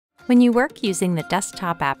When you work using the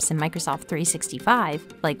desktop apps in Microsoft 365,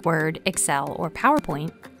 like Word, Excel, or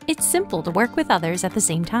PowerPoint, it's simple to work with others at the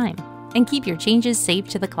same time and keep your changes saved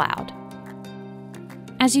to the cloud.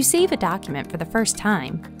 As you save a document for the first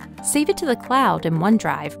time, save it to the cloud in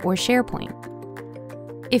OneDrive or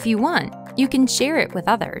SharePoint. If you want, you can share it with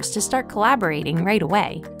others to start collaborating right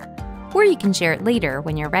away, or you can share it later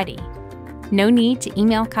when you're ready. No need to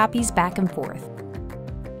email copies back and forth.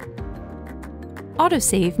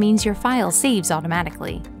 Autosave means your file saves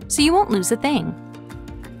automatically, so you won't lose a thing.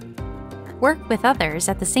 Work with others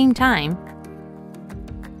at the same time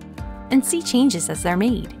and see changes as they're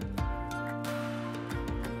made.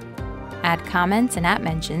 Add comments and app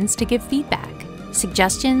mentions to give feedback,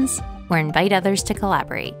 suggestions, or invite others to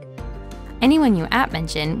collaborate. Anyone you app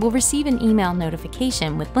mention will receive an email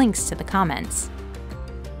notification with links to the comments.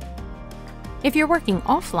 If you're working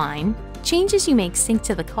offline, changes you make sync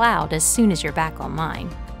to the cloud as soon as you're back online.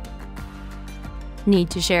 Need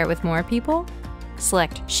to share it with more people?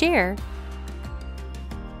 Select Share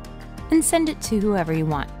and send it to whoever you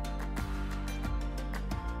want.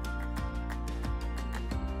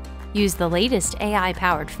 Use the latest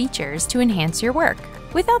AI-powered features to enhance your work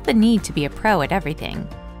without the need to be a pro at everything.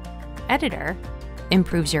 Editor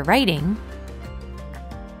improves your writing.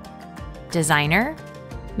 Designer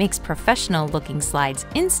makes professional-looking slides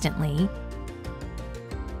instantly.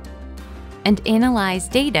 And Analyze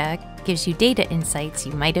Data gives you data insights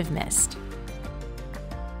you might have missed.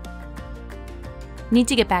 Need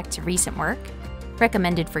to get back to recent work?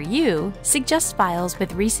 Recommended for You suggests files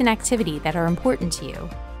with recent activity that are important to you.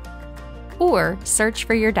 Or search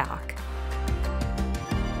for your doc.